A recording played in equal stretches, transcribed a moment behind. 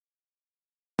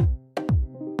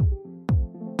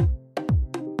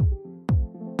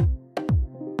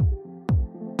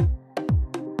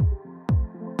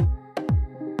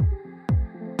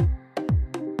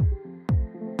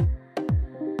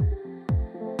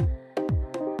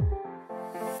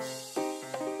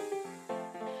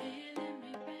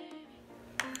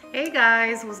Hey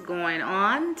guys, what's going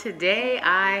on? Today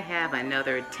I have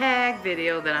another tag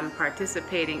video that I'm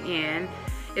participating in.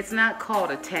 It's not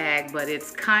called a tag, but it's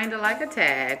kind of like a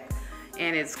tag,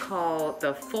 and it's called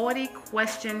the 40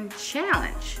 question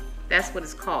challenge. That's what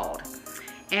it's called.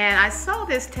 And I saw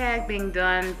this tag being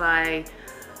done by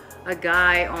a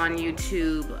guy on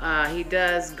YouTube. He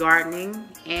does gardening,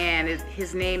 and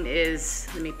his name is,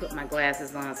 let me put my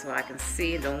glasses on so I can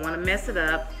see, don't want to mess it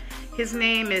up. His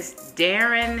name is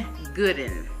Derron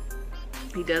Gooden.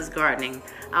 He does gardening.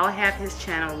 I'll have his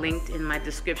channel linked in my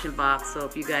description box, so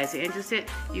if you guys are interested,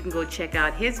 you can go check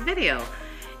out his video.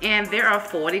 And there are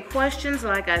 40 questions,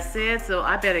 like I said, so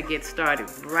I better get started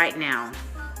right now.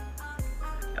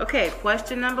 Okay,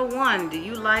 question number 1. Do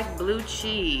you like blue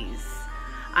cheese?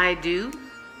 I do.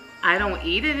 I don't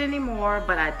eat it anymore,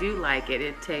 but I do like it.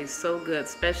 It tastes so good,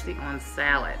 especially on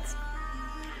salads.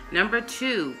 Number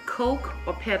 2, Coke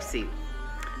or Pepsi?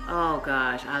 Oh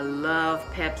gosh, I love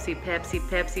Pepsi,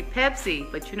 Pepsi.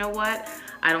 But you know what?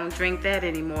 I don't drink that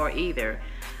anymore either.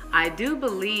 I do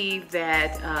believe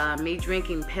that me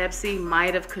drinking Pepsi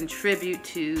might have contributed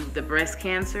to the breast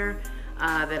cancer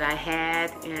that I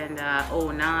had in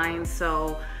 '09.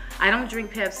 So I don't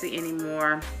drink Pepsi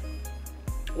anymore,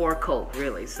 or Coke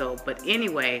really. So, but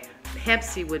anyway,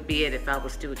 Pepsi would be it if I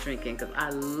was still drinking, because I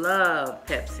love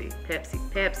Pepsi.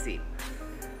 Pepsi.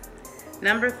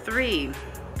 Number 3,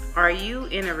 are you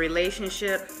in a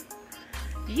relationship?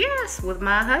 Yes, with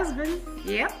my husband.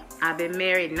 Yep, I've been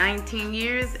married 19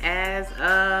 years as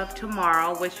of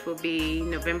tomorrow, which will be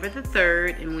November the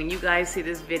 3rd. And when you guys see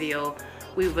this video,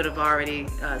 we would have already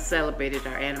celebrated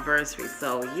our anniversary.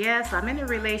 So yes, I'm in a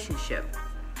relationship.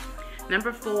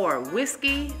 Number 4,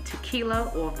 whiskey,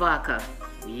 tequila, or vodka?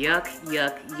 Yuck,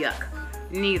 yuck, yuck.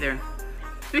 Neither.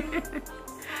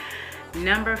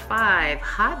 Number 5,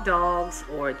 hot dogs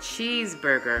or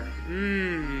cheeseburger?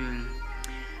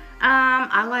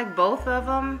 I like both of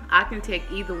them. I can take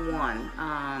either one.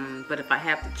 But if I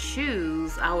have to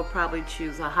choose, I would probably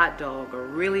choose a hot dog, a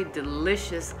really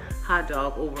delicious hot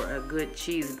dog over a good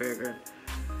cheeseburger.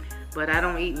 But I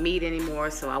don't eat meat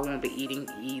anymore, so I won't be eating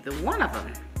either one of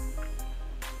them.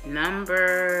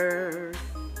 Number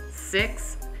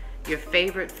 6, your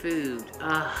favorite food.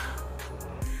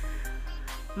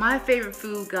 My favorite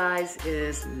food, guys,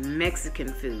 is Mexican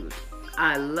food.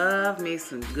 I love me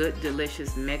some good,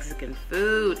 delicious Mexican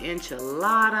food.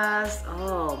 Enchiladas.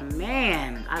 Oh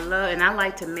man, I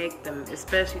like to make them,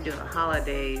 especially during the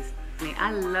holidays.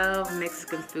 I love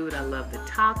Mexican food. I love the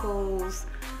tacos,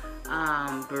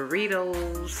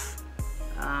 burritos,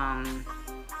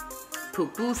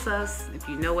 pupusas, if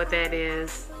you know what that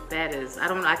is.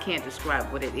 I can't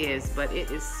describe what it is, but it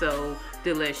is so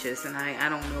delicious, and I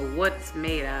don't know what it's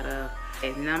made out of.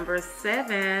 Okay, number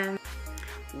 7,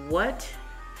 what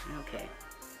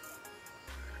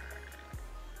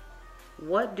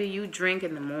do you drink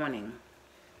in the morning?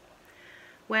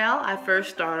 Well, I first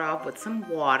start off with some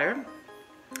water,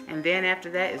 and then after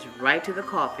that is right to the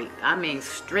coffee. I mean,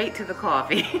 straight to the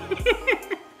coffee.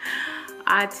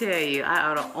 I tell you, I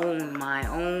ought to own my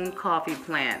own coffee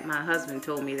plant. My husband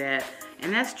told me that.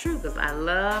 And that's true, because I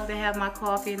love to have my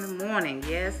coffee in the morning.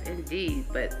 Yes, indeed.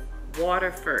 But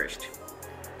water first.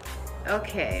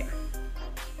 Okay.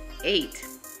 8.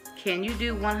 Can you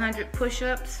do 100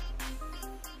 push-ups?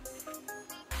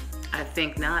 I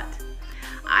think not.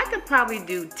 I could probably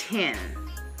do 10.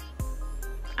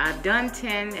 I've done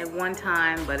 10 at one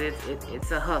time, but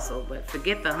it's a hustle. But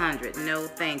forget the 100. No,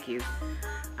 thank you.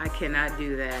 I cannot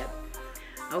do that.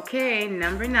 Okay,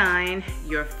 number 9,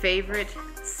 your favorite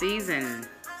season.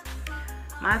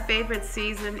 My favorite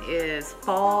season is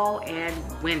fall and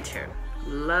winter.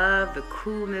 Love the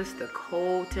coolness, the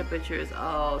cold temperatures.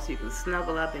 Oh, so you can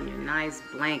snuggle up in your nice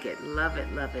blanket. Love it,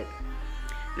 love it.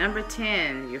 Number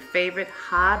 10, your favorite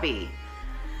hobby.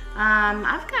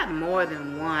 I've got more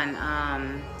than one.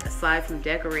 Aside from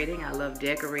decorating, I love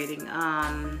decorating.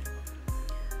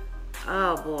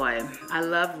 Oh boy, I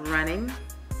love running,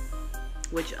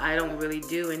 which I don't really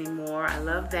do anymore. I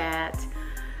love that.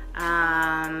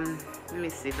 Let me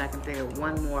see if I can think of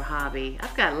one more hobby.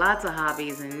 I've got lots of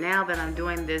hobbies, and now that I'm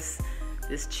doing this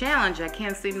challenge, I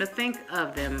can't seem to think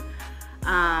of them.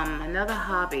 Another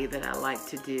hobby that I like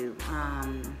to do.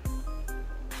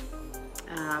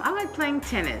 I like playing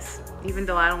tennis, even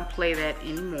though I don't play that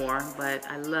anymore, but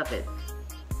I love it.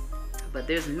 But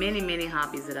there's many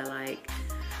hobbies that I like.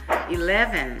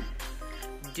 11,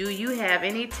 do you have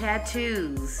any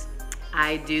tattoos?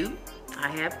 I do. I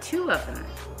have 2 of them.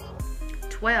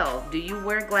 12, do you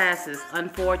wear glasses?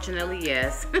 Unfortunately,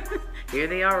 yes. Here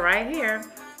they are right here.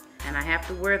 And I have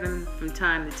to wear them from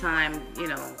time to time, you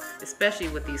know, especially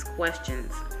with these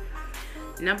questions.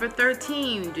 Number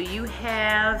 13, do you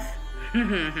have,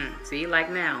 see,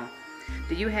 like now,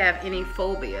 do you have any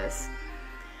phobias?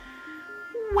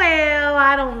 Well,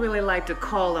 I don't really like to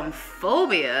call them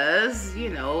phobias. You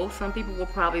know, some people will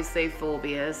probably say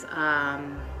phobias. I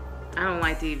don't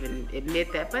like to even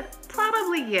admit that, but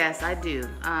probably yes, I do.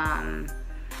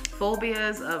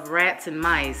 Phobias of rats and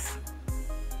mice,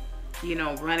 you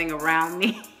know, running around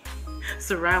me,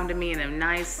 surrounding me in a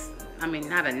nice, I mean,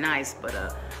 not a nice, but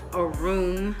a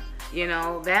room, you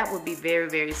know, that would be very,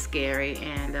 very scary,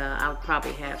 and I would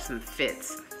probably have some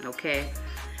fits, okay?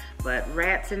 But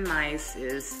rats and mice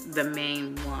is the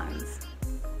main ones.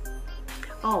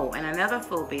 Oh, and another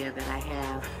phobia that I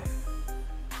have,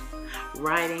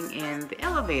 riding in the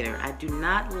elevator. I do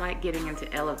not like getting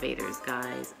into elevators,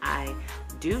 guys. I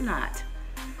do not.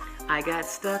 I got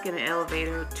stuck in an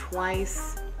elevator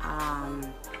twice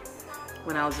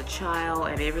when I was a child,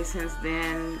 and ever since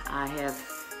then I have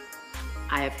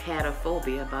had a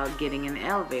phobia about getting in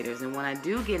elevators. And when I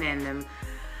do get in them,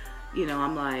 you know,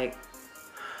 I'm like,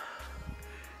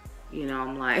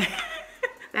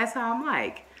 that's how I'm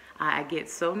like. I get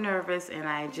so nervous, and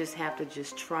I just have to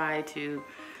just try to,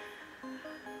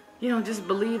 you know, just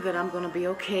believe that I'm going to be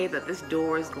okay, that this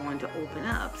door is going to open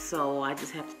up. So I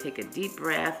just have to take a deep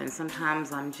breath, and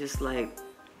sometimes I'm just like,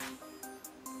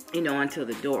 you know, until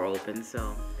the door opens.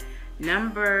 So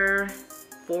number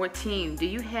 14, do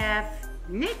you have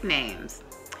nicknames?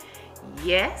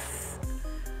 Yes.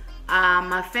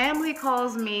 My family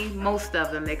calls me, most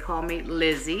of them, they call me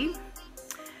Lizzie.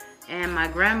 And my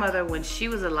grandmother, when she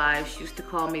was alive, she used to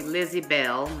call me Lizzie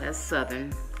Bell. That's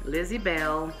Southern. Lizzie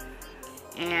Bell.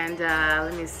 And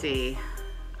let me see.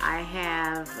 I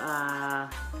have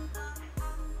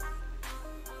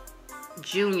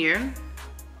Junior.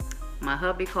 My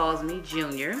hubby calls me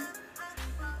Junior.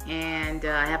 And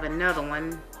I have another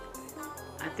one.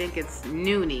 I think it's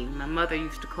Noonie. My mother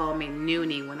used to call me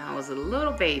Noonie when I was a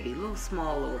little baby, little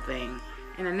small little thing.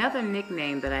 And another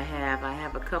nickname that I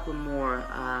have a couple more.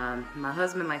 My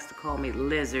husband likes to call me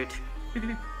Lizard.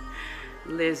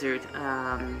 Lizard,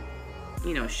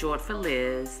 you know, short for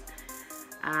Liz.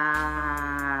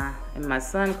 And my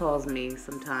son calls me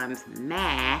sometimes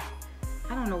Ma.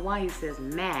 I don't know why he says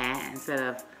Ma instead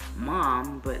of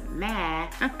Mom, but Ma.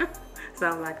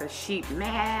 Sounds like a sheep,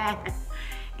 Ma.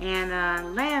 And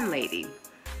Landlady.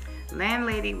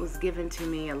 Landlady was given to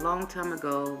me a long time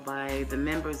ago by the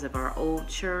members of our old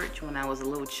church when I was a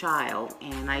little child,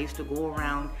 and I used to go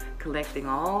around collecting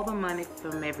all the money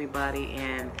from everybody,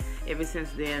 and ever since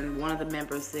then one of the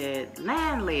members said,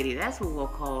 Landlady, that's what we'll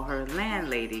call her,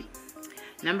 Landlady.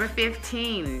 Number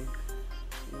 15,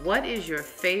 what is your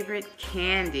favorite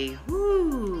candy?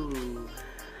 Woo!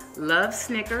 Love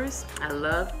Snickers, I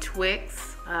love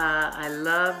Twix, I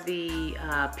love the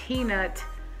peanut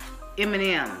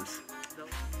M&Ms.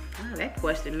 Oh, that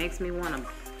question makes me want to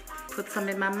put some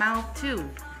in my mouth too.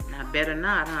 I better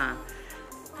not, huh?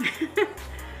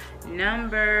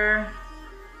 Number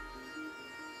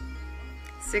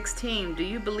 16, do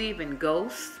you believe in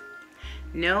ghosts?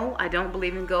 No, I don't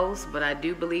believe in ghosts, but I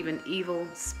do believe in evil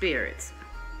spirits.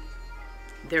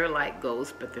 They're like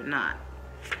ghosts, but they're not.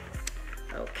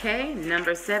 Okay,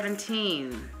 number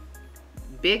 17,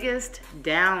 biggest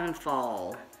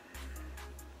downfall.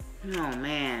 Oh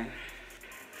man,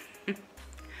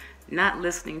 not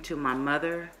listening to my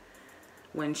mother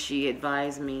when she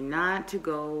advised me not to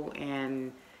go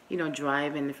and, you know,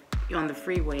 drive on the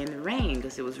freeway in the rain,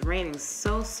 because it was raining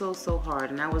so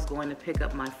hard, and I was going to pick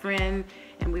up my friend,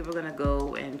 and we were going to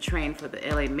go and train for the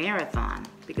LA Marathon,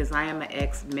 because I am an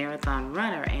ex-marathon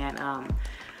runner, and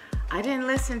I didn't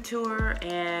listen to her,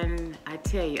 and I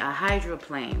tell you, I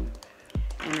hydroplaned.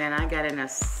 And then I got in a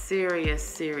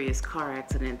serious car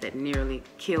accident that nearly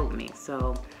killed me.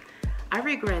 So I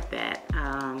regret that.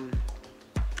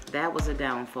 That was a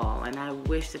downfall. And I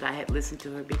wish that I had listened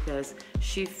to her, because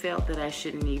she felt that I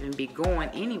shouldn't even be going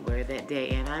anywhere that day.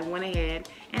 And I went ahead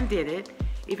and did it.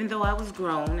 Even though I was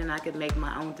grown and I could make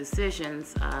my own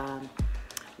decisions,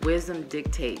 wisdom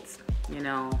dictates, you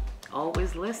know.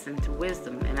 Always listen to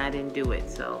wisdom, and I didn't do it.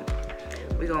 So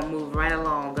we're gonna move right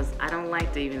along, because I don't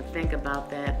like to even think about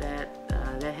that.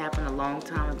 That happened a long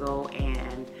time ago,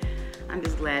 and I'm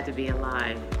just glad to be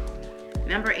alive.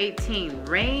 Number 18,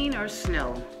 rain or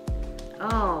snow?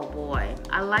 Oh boy,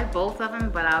 I like both of them,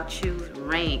 but I'll choose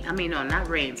rain. I mean, no, not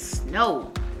rain,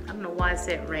 snow. I don't know why I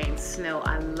said rain, snow.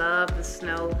 I love the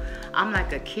snow. I'm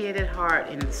like a kid at heart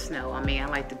in the snow. I mean, I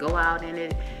like to go out in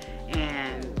it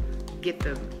and get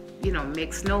the, you know,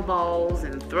 make snowballs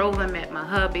and throw them at my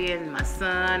hubby and my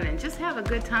son and just have a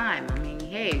good time. I mean,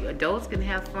 hey, adults can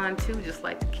have fun too, just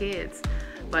like the kids.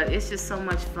 but it's just so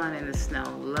much fun in the snow.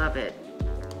 Love it.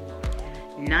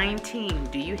 19,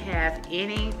 do you have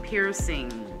any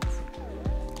piercings?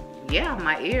 Yeah,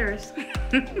 my ears.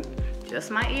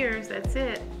 Just my ears, that's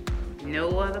it.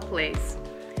 No other place.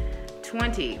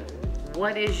 20,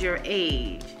 what is your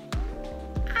age?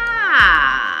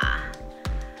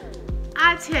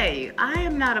 I tell you, I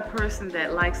am not a person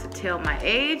that likes to tell my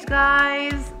age,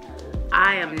 guys.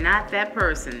 I am not that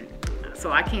person.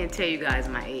 So I can't tell you guys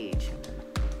my age.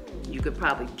 You could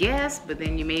probably guess, but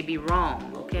then you may be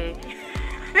wrong, okay?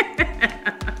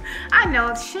 I know,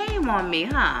 it's shame on me,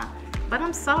 huh? But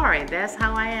I'm sorry, that's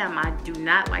how I am. I do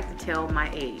not like to tell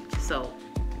my age. So,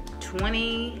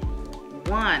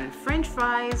 21, French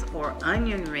fries or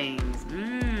onion rings?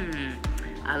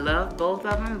 I love both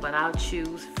of them, but I'll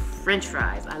choose French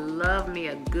fries. I love me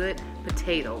a good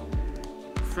potato.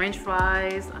 French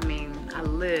fries, I mean, I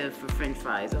live for French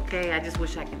fries, okay? I just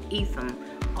wish I could eat them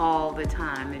all the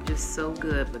time. They're just so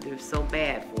good, but they're so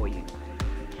bad for you.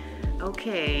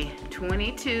 Okay,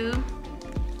 22.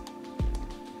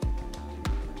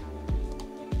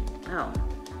 Oh,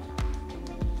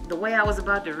 the way I was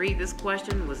about to read this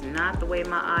question was not the way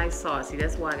my eyes saw it. See,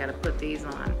 that's why I gotta put these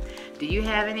on. Do you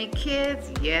have any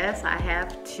kids? Yes, I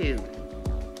have 2.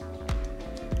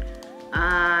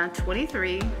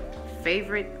 23,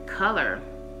 favorite color.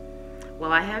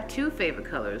 Well, I have 2 favorite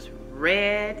colors,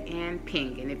 red and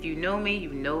pink. And if you know me,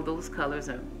 you know those colors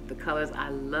are the colors I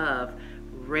love,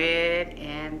 red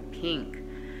and pink.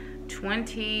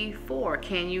 24,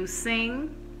 can you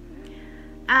sing?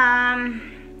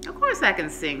 Of course I can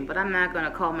sing, but I'm not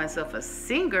gonna call myself a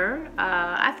singer.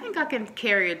 I think I can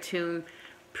carry a tune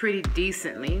pretty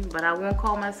decently, but I won't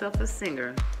call myself a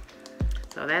singer.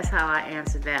 So that's how I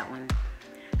answered that one.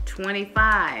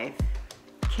 25,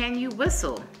 can you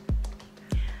whistle?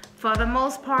 For the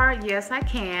most part, yes, I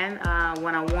can.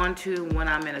 When I want to, when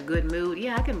I'm in a good mood,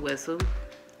 yeah, I can whistle.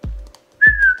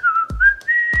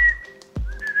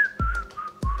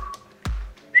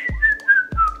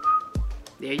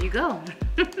 There you go.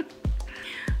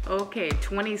 Okay,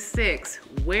 26,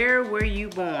 where were you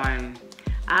born?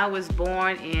 I was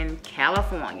born in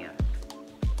California.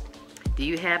 Do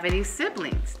you have any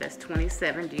siblings? That's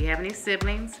 27. Do you have any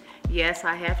siblings? Yes,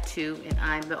 I have 2, and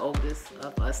I'm the oldest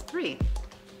of us 3.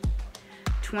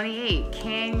 28,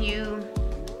 can you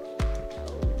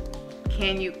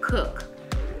cook?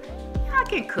 Yeah, I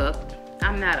can cook.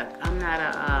 I'm not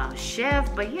a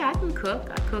chef, but yeah, I can cook.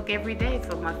 I cook every day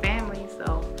for my family,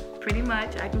 so pretty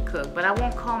much I can cook. But I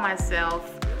won't call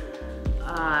myself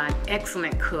an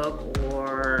excellent cook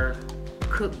or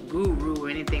cook guru or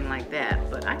anything like that,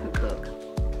 but I can cook.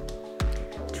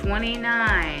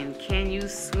 29, can you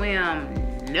swim?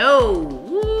 No.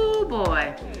 Woo,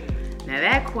 boy. Now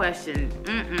that question,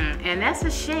 and that's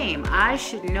a shame. I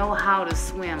should know how to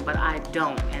swim, but I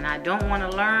don't, and I don't want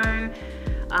to learn.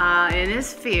 And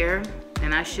it's fear,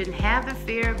 and I shouldn't have the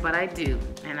fear, but I do.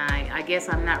 And I guess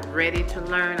I'm not ready to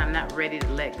learn. I'm not ready to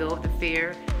let go of the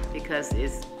fear because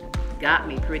it's got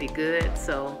me pretty good.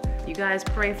 So you guys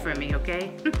pray for me,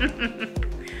 okay?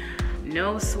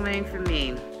 No swimming for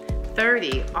me.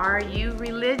 30, are you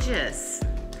religious?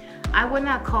 I would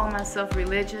not call myself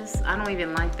religious. I don't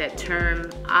even like that term.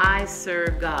 I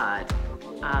serve God.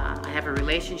 I have a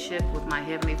relationship with my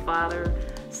Heavenly Father,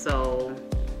 so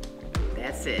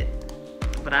that's it.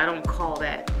 But I don't call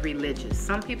that religious.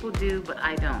 Some people do, but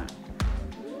I don't.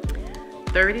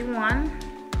 31,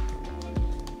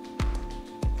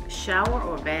 shower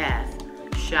or bath?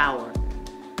 Shower.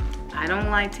 I don't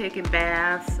like taking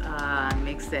baths.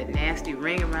 Makes that nasty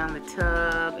ring around the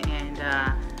tub, and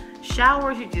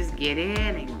showers, you just get in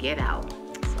and get out.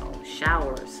 So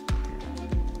showers.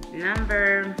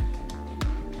 Number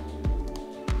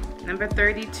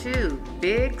 32,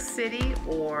 big city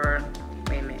or,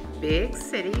 wait a minute, big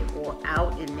city or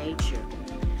out in nature?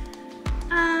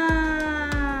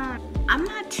 I'm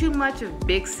not too much of a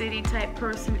big city type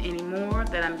person anymore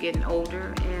that I'm getting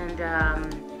older, and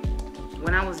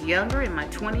when I was younger, in my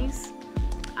 20s,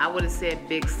 I would have said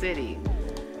big city.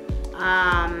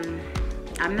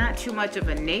 I'm not too much of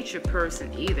a nature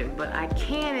person either, but I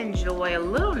can enjoy a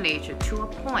little nature to a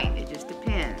point. It just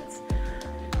depends.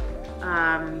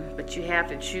 But you have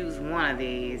to choose one of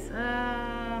these.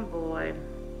 Boy.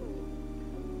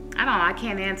 I don't know. I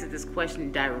can't answer this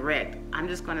question direct. I'm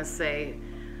just going to say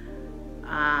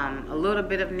a little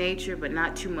bit of nature, but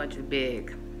not too much of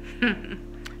big.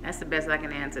 That's the best I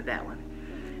can answer that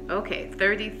one. Okay,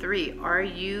 33. Are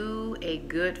you a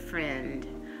good friend?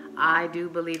 I do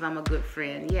believe I'm a good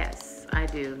friend. Yes, I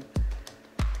do.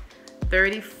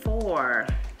 34.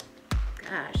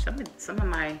 Gosh, some of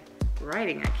my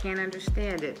writing, I can't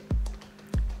understand it.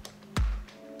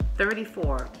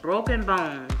 34, broken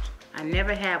bones. I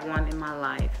never had one in my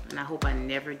life, and I hope I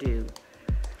never do.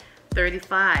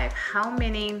 35, how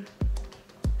many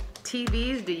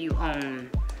TVs do you own?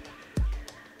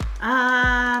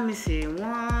 Let me see,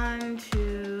 1,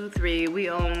 2, 3.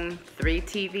 We own 3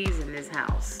 TVs in this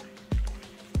house,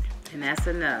 and that's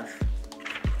enough.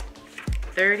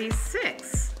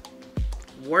 36,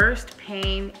 worst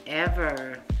pain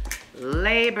ever,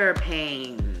 labor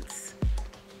pains.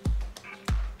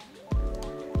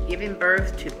 Giving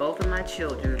birth to both of my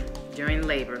children during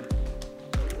labor.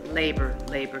 Labor.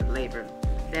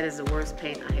 That is the worst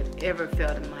pain I have ever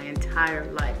felt in my entire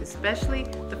life, especially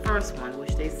the first one,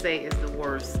 which they say is the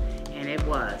worst, and it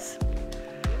was.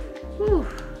 Whew.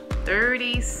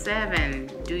 37,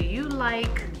 do you like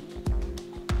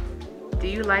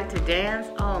to dance?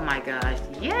 Oh my gosh,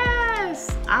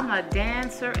 yes! I'm a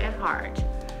dancer at heart.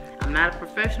 I'm not a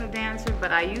professional dancer,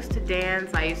 but I used to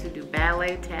dance. I used to do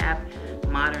ballet, tap,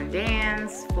 modern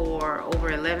dance for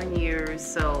over 11 years,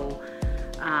 so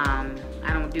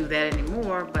I don't do that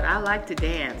anymore, but I like to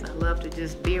dance. I love to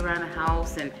just be around the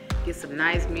house and get some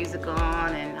nice music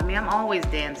on, and I mean, I'm always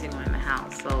dancing around the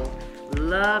house, so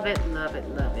love it.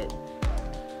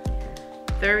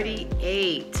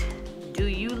 38, do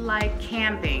you like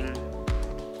camping?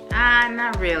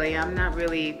 Not really. I'm not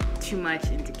really too much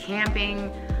into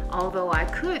camping, although I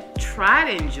could try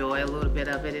to enjoy a little bit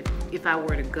of it if I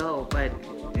were to go, but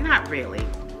not really.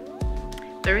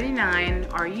 39,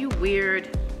 are you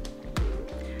weird?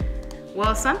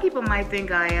 Well, some people might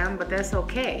think I am, but that's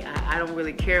okay. I don't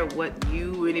really care what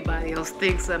you or anybody else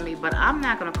thinks of me, but I'm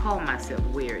not gonna call myself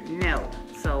weird, no.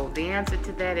 So the answer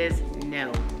to that is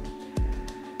no.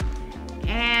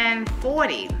 And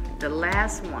 40, the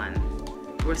last one.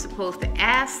 We're supposed to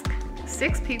ask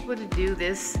 6 people to do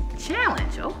this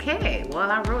challenge. Okay, well,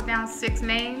 I wrote down 6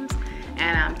 names,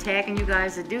 and I'm tagging you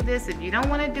guys to do this. If you don't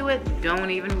want to do it,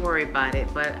 don't even worry about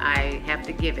it, but I have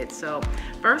to give it. So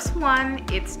first one,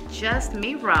 it's just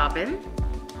me, Robin.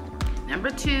 Number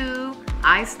 2,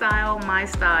 I Style, My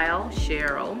Style,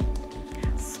 Cheryl.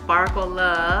 Sparkle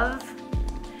Love,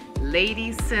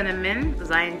 Lady Cinnamon, because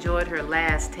I enjoyed her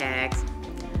last tags.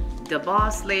 The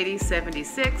Boss Lady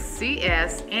 76,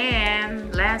 CS,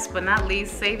 and last but not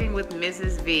least, Saving with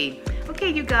Mrs. V. Okay,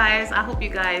 you guys, I hope you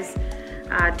guys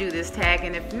do this tag,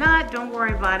 and if not, don't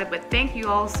worry about it, but thank you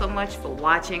all so much for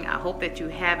watching. I hope that you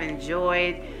have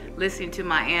enjoyed listening to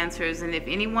my answers, and if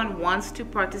anyone wants to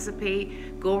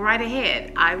participate, go right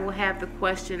ahead. I will have the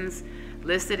questions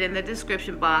listed in the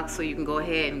description box, so you can go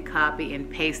ahead and copy and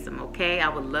paste them, okay? I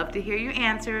would love to hear your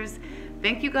answers.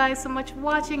 Thank you guys so much for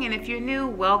watching, and if you're new,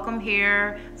 welcome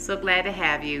here. So glad to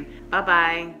have you.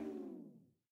 Bye-bye.